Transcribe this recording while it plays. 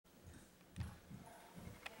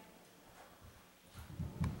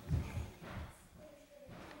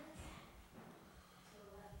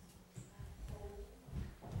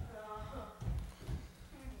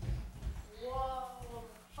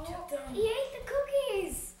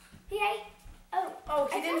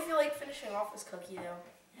finishing off his cookie though.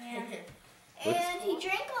 Yeah. And he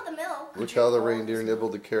drank all the milk. Look how the reindeer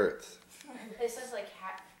nibbled the carrots. It says like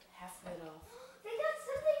half of it off. They got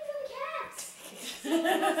something for the cats. They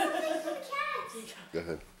got something for the cats. Go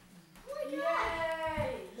ahead. Oh my god.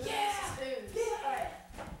 Yay! Yeah! Alright.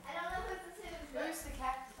 I don't know what this is. Where's the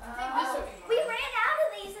cat? We ran out of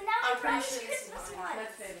these and now I'm I brought pretty us sure this is Christmas mine. ones.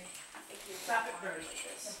 That's baby. Stop it burning like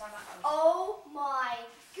this. Oh my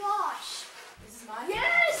gosh. This is mine?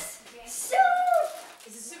 Yes! Soup!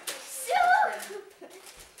 Is it soup? Soup!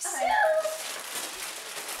 Soup!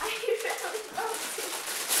 I really love soup.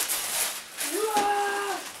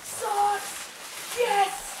 Whoa! Socks!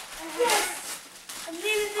 Yes! Yes! I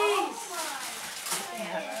needed these! Oh my.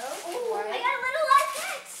 Hello? I got a little life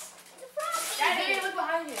pets. It's a frosty. Daddy, look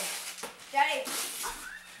behind you. Daddy.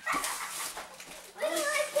 Little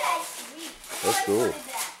life pets. That's cool.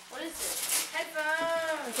 What is this?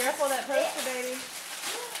 Headphones. Be careful of that poster, baby.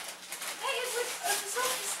 Hey, it's a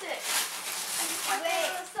selfie stick.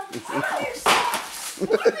 Wait. Oh, your socks. You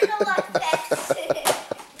little life pets.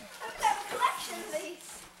 I've got a collection of these.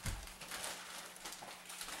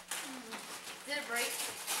 Did it break?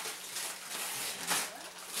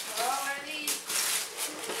 Oh, what are these?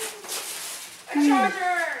 A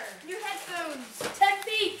charger! New headphones! 10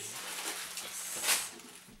 feet!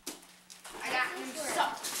 I got new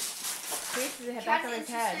socks. Squeeze the back of his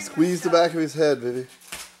head. Squeeze the back of his head, baby.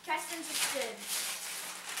 Cat's interested.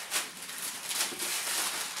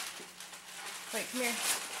 Wait, come here.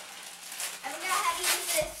 I don't know how to use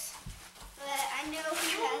this, but I know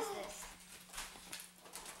who has this.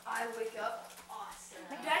 I wake up. Awesome.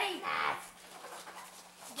 Daddy,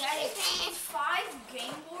 Daddy, 5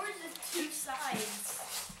 game boards with 2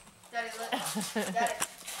 sides. Daddy, look. Daddy.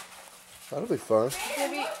 That'll be fun.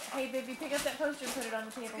 Baby, hey, baby, pick up that poster and put it on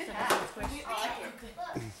the table so it doesn't squish. I like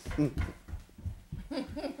it.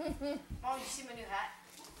 Mom, you see my new hat?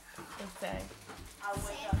 It's a... I'll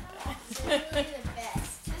wake up. Santa's literally the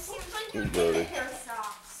best. This seems like Hey, Brody. Pair of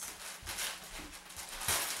socks.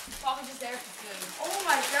 Probably just there for food. Oh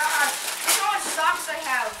my gosh! Look how much socks I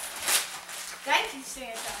have. Thank you,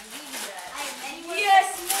 Santa. I needed that. I have many more.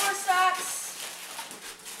 Yes, more socks.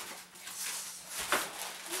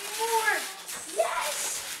 More.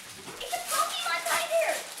 Yes! It's a Pokemon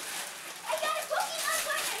binder! I got a Pokemon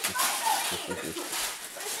binder, finally!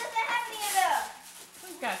 But it doesn't have any of the...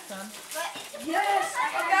 We've got some. But it's a Yes, Pokemon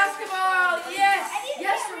a binder. basketball. Yes. I need to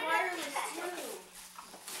Yes, get the rid of wireless that. too.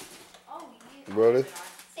 Oh, yeah. Brody,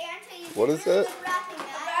 Santa, you What did is really that? good wrapping A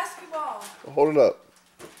that. basketball. hold it up.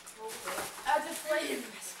 A deflated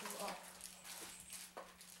basketball.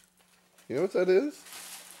 You know what that is?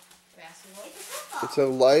 Basketball. It's a football. It's a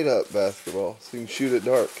light up basketball, so you can shoot it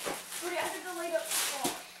dark. Brody, I did the light up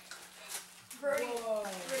ball. Brody,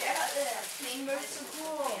 Brody, I got this. Main mode is so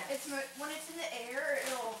cool. It's when it's in the air,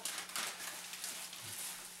 it'll.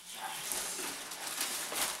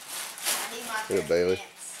 I need my Here, pair of Bailey.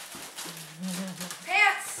 pants.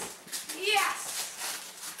 Pants. Yes.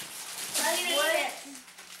 Fuzzy, What?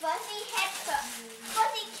 fuzzy headphones.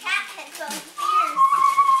 Fuzzy cat headphones.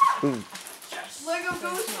 Ears. Lego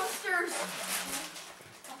Ghostbusters.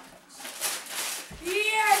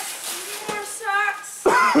 Yes. More socks.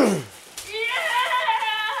 Yeah.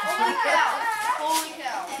 Holy cow. Holy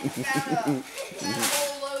cow. Found a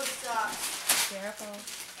whole load of socks. Careful.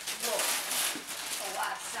 Whoa. A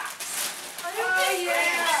lot of socks. Oh,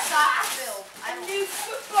 yeah. Sock filled. A new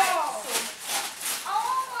football.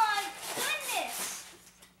 Oh my goodness.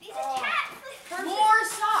 These are cat More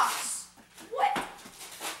socks. What?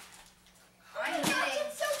 I'm It's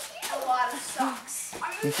getting so cute. a lot of socks.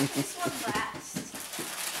 I'm gonna get this one last.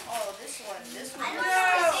 Oh, this one. This one. I don't know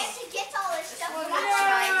where Santa gets all this stuff. one But I'm is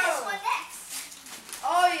trying mine. this one next.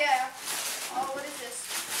 Oh yeah. Oh, what is this?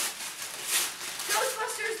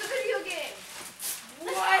 Ghostbusters, the video game.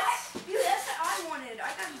 What? Dude, that's what I wanted. I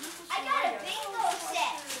got I got a bingo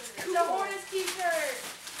set. The Hornets t-shirt.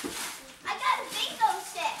 I got a bingo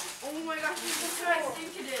set. Oh my gosh, this is what I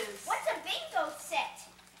think it is. What's a bingo set?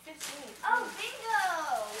 15. Oh,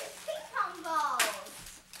 bingo. It's ping pong balls.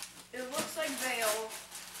 It looks like Bale.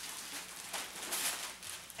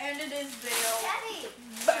 And it is Bale. Daddy.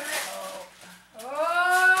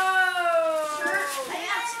 Oh! Shirt. I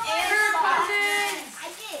got Kirk Cousins. I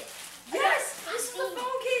did. Yes! This is the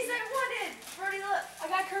phone case I wanted. Brody, look. I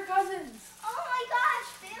got Kirk Cousins. Oh my gosh,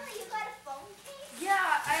 Bailey, you got a phone case?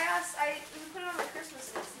 Yeah, we put it on my Christmas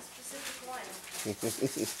list, the specific one.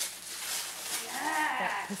 Yeah.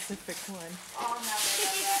 That Pacific one. Oh, I'm not gonna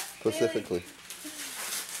have that. Specifically.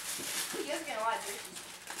 You guys are getting a lot of jerseys.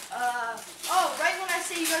 Oh, right when I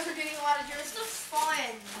say you guys are getting a lot of jerseys, it's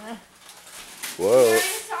fun. Whoa. Wearing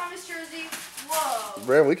a Thomas jersey. Whoa.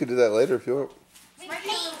 Brand, we could do that later if you want. We Might be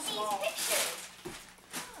a paint little these small. pictures.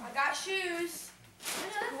 I got shoes.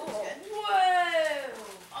 Cool. Whoa.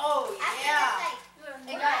 Oh After yeah. this,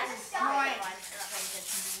 Hey What guys, is it's this mine.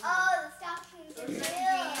 oh, the stockings are blue.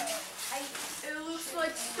 It looks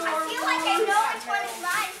like Star I feel like I know which one is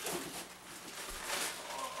mine.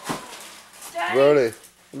 Daddy. Brody,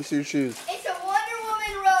 let me see your shoes. It's a Wonder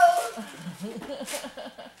Woman robe.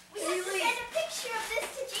 We have to send a picture of this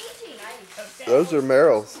to Gigi. Okay. Those are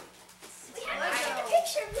Merrill's. We have to send a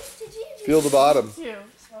picture of this to Gigi. Feel the bottom. Two.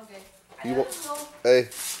 Smell good. You won't. Hey,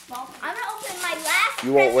 I'm gonna open my last.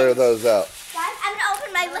 you won't wear present. those out. Guys, I'm gonna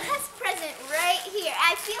open my last present right here.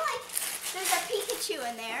 I feel like there's a Pikachu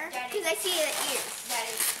in there because I see the ears.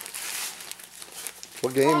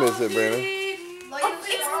 What game is it, Brandon? Oh,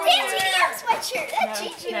 it's Fancy Ant sweatshirt. That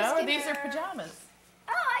Gigi was No, giving these are her. pajamas.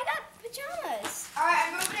 Oh, I got pajamas. Alright,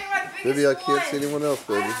 I'm opening my biggest Vivi, I can't see anyone else,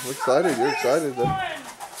 baby. I'm excited. You're excited, though. Oh my god.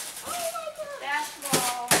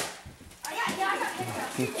 Basketball. I got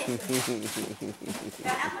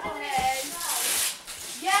Basketball head.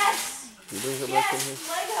 Yes! You bring her back in Yes! here?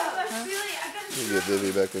 Lego! I really, I got a You get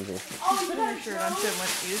Vivi back in here. Oh, Put your shirt on so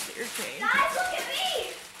much use that you're changed. Guys, look at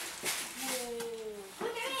me.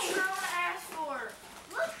 Look at That's me. what I want to ask for.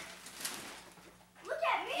 Look. Look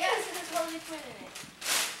at me. Yes, and it's Harley Quinn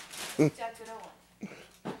in it. That's what I want.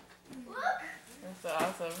 Look. That's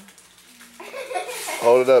awesome.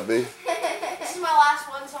 Hold it up, B. This is my last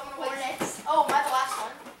one, so I'm going to wait. Hornets. Oh, am I the last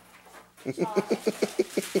one?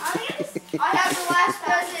 I have the last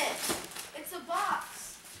present. It's a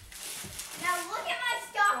box. Now look at my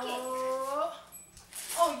stocking.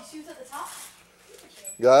 Oh, you see what's at the top?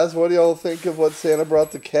 Guys, what do y'all think of what Santa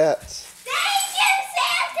brought the cats? Thank you,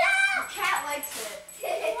 Santa. Cat likes it. You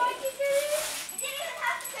didn't even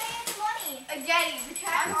have to pay any money. Again, the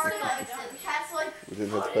cat already likes it. The cat's like, We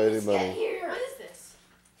didn't have to pay any money. here. What is this?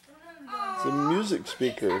 It's a music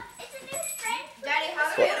speaker. It's a new friend. Daddy,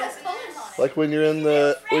 how do we open this? Like when you're in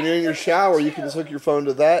your shower, you can just hook your phone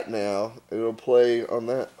to that now. It'll play on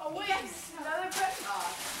that. Oh, wait, it's another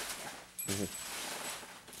present.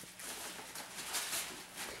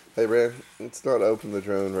 Hey, Brad, let's not open the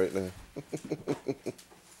drone right now. I've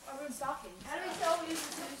been stocking. How do we tell we use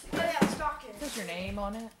this? Oh, yeah, stocking. Put your name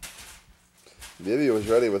on it. Vivi was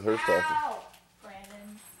ready with her stocking. Ow.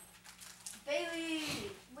 Brandon. Bailey.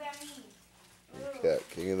 Whammy. Cat,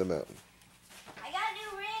 king of the mountain. I got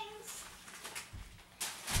new rings.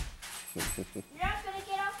 You're not gonna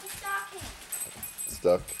get off the stocking.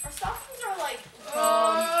 Stuck. Our stockings are like,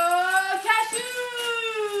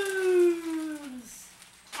 cashews.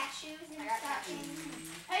 Cashews in I the got stocking.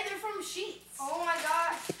 Hey, they're from Sheets. Oh my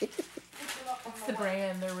gosh. It's the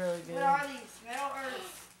brand. They're really good. What are these? Metal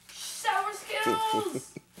Earth. Sour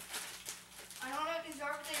Skittles. I don't know what these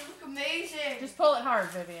are, but they look amazing. Just pull it hard,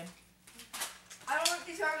 Vivian. I don't know what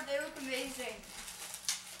these are, but they look amazing.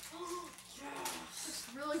 Yes. It's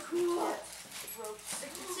really cool. It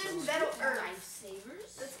says Metal Earth.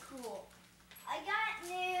 Lifesavers. That's cool. I got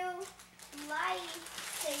new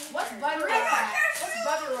lightsabers. What's butter rum? What's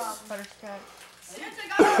butter rum? Butterscotch. Santa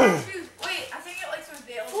got my shoes. Wait, I think it likes with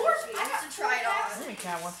Dale. I have to try it I on. think a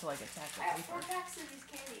cat wants to like attack I have the 4 paper. packs of these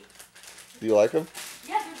candy. Do you like them?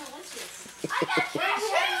 Yeah, they're delicious. I got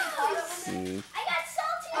cashews. Mm. I got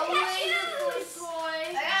salty A cashews.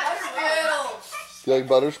 toy. I got Skittles. Do you like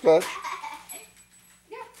butterscotch?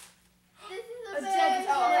 This is A a dead. big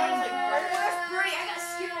Oh, that was like one. burger. That's pretty. I got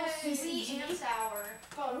Skittles, sweet and sour.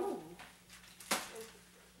 Oh.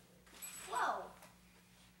 Whoa.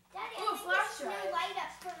 Daddy, Ooh, I think flash this is new drive. light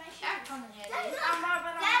ups for my shoes. That come in handy. Daddy, look.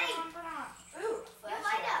 Daddy, Ooh, new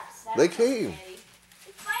light ups. They came.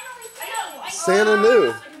 It finally I know. came. Santa knew.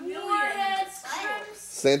 Like a million.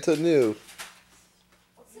 Santa knew.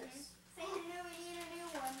 What's this? Say the new, we need a new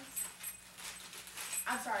one.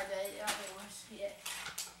 I'm sorry, Daddy. I don't want to see it.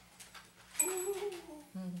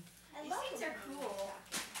 I These love things them. are cool.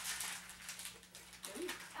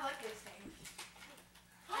 I like these things.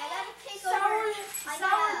 I gotta take Sour, over. I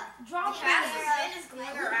gotta drop take Cass over Ben is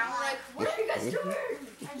going around like, what are you guys doing?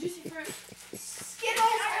 A juicy fruit. Skittles,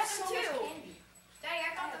 I got them too. Daddy,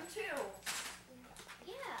 I got them too.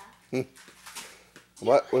 Yeah.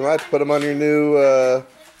 We might put them on your new I know.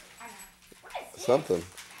 What is this? something.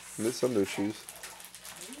 Some new shoes.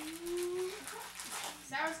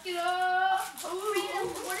 Sour Skittles. Freedom,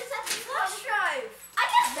 what is that thing Flash called? drive. I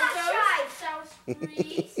got flash drive. Sour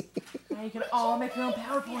Sprees. Now you can all make your own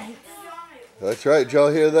PowerPoint. That's right. Did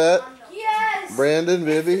y'all hear that? Yes. Brandon,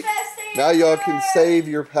 Vivi. Best thing Now y'all ever. can save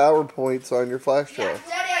your PowerPoints on your flash Yeah, drive.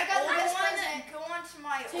 Daddy, I got the best one that go onto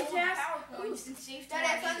my old PowerPoint. Instant safe. Daddy,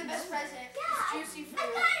 I found the best present. Yeah, It's juicy I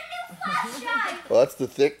fruit. got a new flashlight. Well, that's the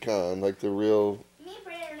thick kind, like the real. Me,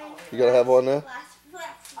 Brandon. You gotta have one now?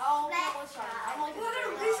 Oh, no, what's wrong? I'm like, look at a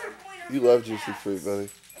laser pointer. You love juicy fruit, buddy.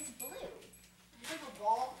 It's blue. Take a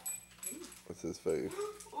ball. What's his face?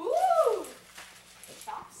 Ooh!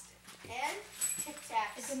 Chopstick. And Tic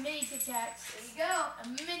Tacs. It's a mini Tic Tacs. There you go. A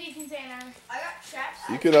mini container. I got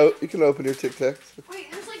chapsticks. You can open your Tic Tacs.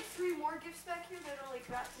 Wait, there's like 3 more gifts back here that are like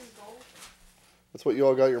wrapped in gold. That's what you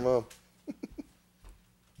all got your mom.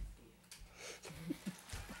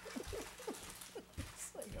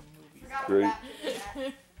 It's like a movie. Forgot Great. about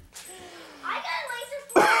that. I got a laser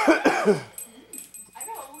pointer. I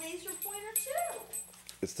got a laser pointer too.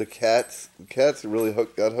 It's the cats. The cats really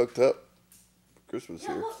got hooked up. Christmas Yeah,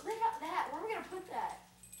 here. look, they got that. Where are we gonna put that?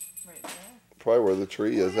 Right there. Probably where the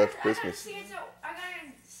tree is after I Christmas. got a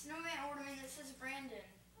snowman ornament that says Brandon.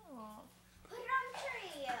 Aw. Put it on the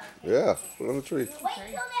tree. Yeah, put it on the tree. Wait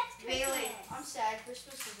till next Bailey, Christmas. I'm sad.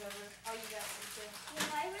 Christmas is over. Oh, you got some too. Yeah,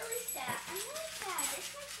 I'm really sad. I'm really sad.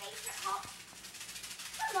 It's my favorite hot.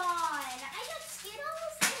 Come on. I got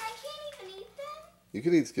Skittles and I can't even eat them. You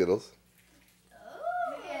can eat Skittles. Oh.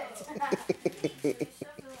 Yeah. Stuff as long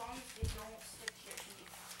as they don't stick to your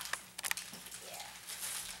teeth.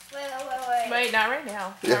 Wait. Wait, not right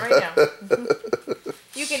now. Not right now.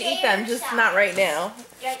 You can eat them, just not right now.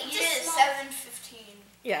 Yeah, It's eat a it small- at 7:15.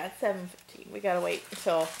 Yeah, it's 7:15. We gotta wait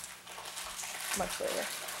until much later.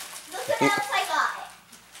 Look what else I got.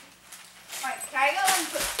 Alright, can I go and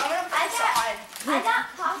put? I'm gonna put this on. I got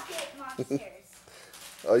pocket monsters.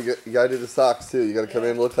 Oh, you gotta do the socks too. You gotta come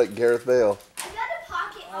in and look like Gareth Bale. I got a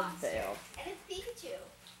pocket Love monster. Bale. And it's Pikachu.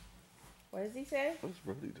 What does he say? What's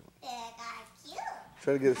Brody doing? I got cute.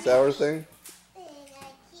 Trying to get a sour thing? I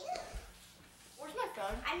got cute. Where's my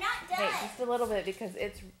phone? I'm not Wait, done. just a little bit because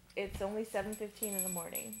it's only 7:15 in the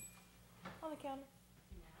morning. On the counter.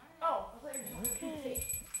 Oh, I thought you were Okay.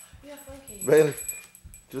 Yeah, phone case. Bailey,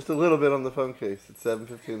 just a little bit on the phone case. It's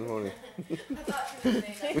 7:15 in the morning. I thought you were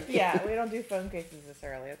saying that. Yeah, we don't do phone cases this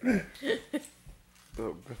early. Okay.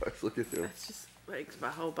 Oh gosh, look at him. It just makes my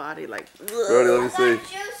whole body like. Brody, let me I see. got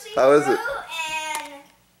juicy How is it? fruit and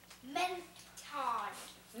menton.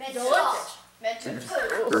 Delicious.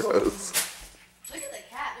 Mentos. Gross. Look at the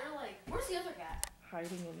cat. They're like, where's the other cat?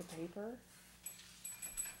 Hiding in the paper.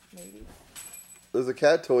 Maybe. There's a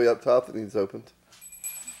cat toy up top that needs opened.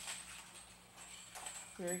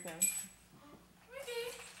 Here he comes.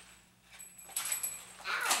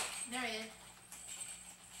 There he is.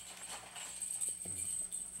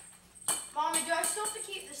 Mommy, do I still have to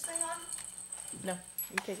keep this thing on? No,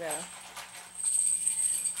 you take that off.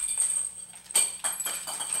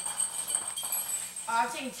 I'm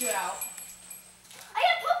taking 2 out. I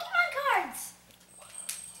got Pokemon cards.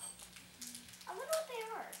 I wonder what they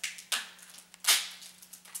are.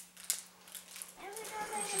 I don't know if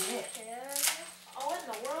I can Shit. get it. Oh, what in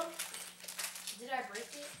the world? Did I break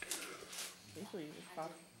it? Usually you just pop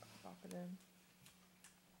it in.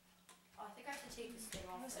 Oh, I think I have to take this thing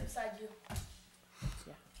off. What's beside you?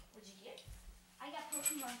 Yeah. What'd you get? I got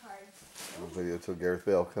Pokemon cards. Video till Gareth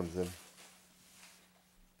Bale comes in.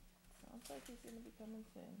 Sounds like he's gonna be coming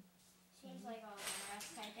soon. Seems like all of them are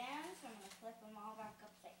upside down, so I'm gonna flip them all back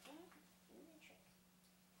upside down. Do the trick.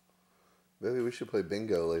 Maybe we should play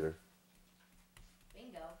bingo later.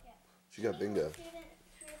 Bingo. She got bingo.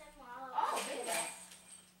 Oh, bingo.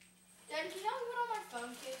 Dad, can you help me put on my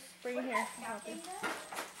phone case? Bring it here. I'll help you.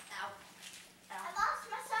 Ow. I lost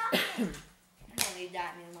my stocking. I don't need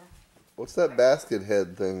that anymore. What's that basket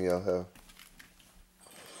head thing y'all have?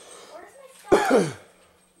 Where's my stocking?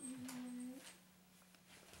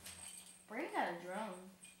 Brandon got a drone.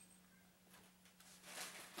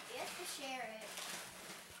 You have to share it.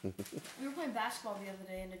 We were playing basketball the other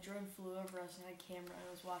day and a drone flew over us and had a camera and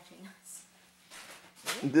was watching us.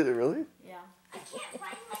 Did it really? Yeah. I can't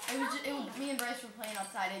find my It was, just, stocking. me and Bryce were playing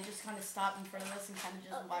outside. It just kind of stopped in front of us and kind of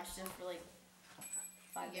just watched it for like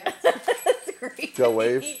 5 minutes. That's great. Did y'all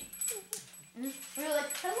wave? We were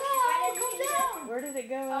like, hello, come down. Where did it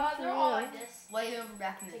go? They're after all you? like this. Way over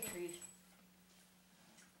back in the trees.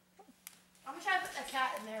 I'm gonna try to put a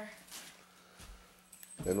cat in there.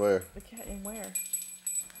 And where? The cat in where?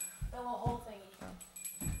 The little whole thingy.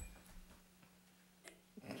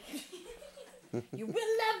 You will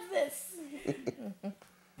love this.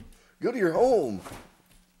 Go to your home.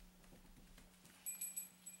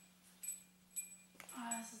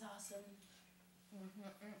 Oh, this is awesome.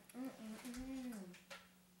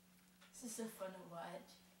 This is so fun to watch.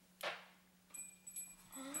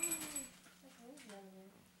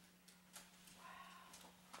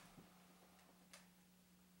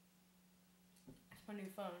 That's my new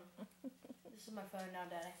phone. This is my phone now,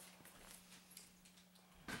 Daddy.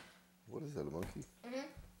 What is that, a monkey? Mm-hmm.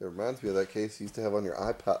 It reminds me of that case you used to have on your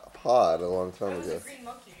iPod a long time That was a ago. green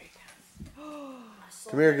monkey.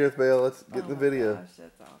 Come here, Gareth Bale. Let's get in the my video. Gosh,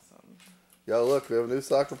 that's awesome. Y'all look, we have a new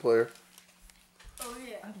soccer player. Oh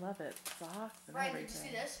yeah. I love it. Socks and Brian, did you see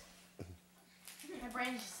everything. this? Hey,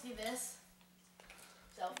 Brian, did you see this?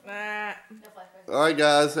 So, Ah. no flashback. All right,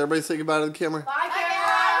 guys. Everybody say goodbye to the camera. Bye, Wait,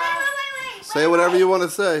 Kara. wait. Say whatever you want to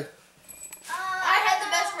say. I had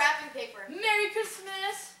the best wrapping paper. Merry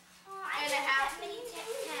Christmas. I and didn't a half. have many Tic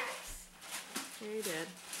Tacs. Yeah, you did.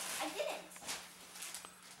 I didn't.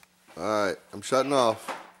 All right, I'm shutting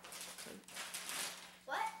off.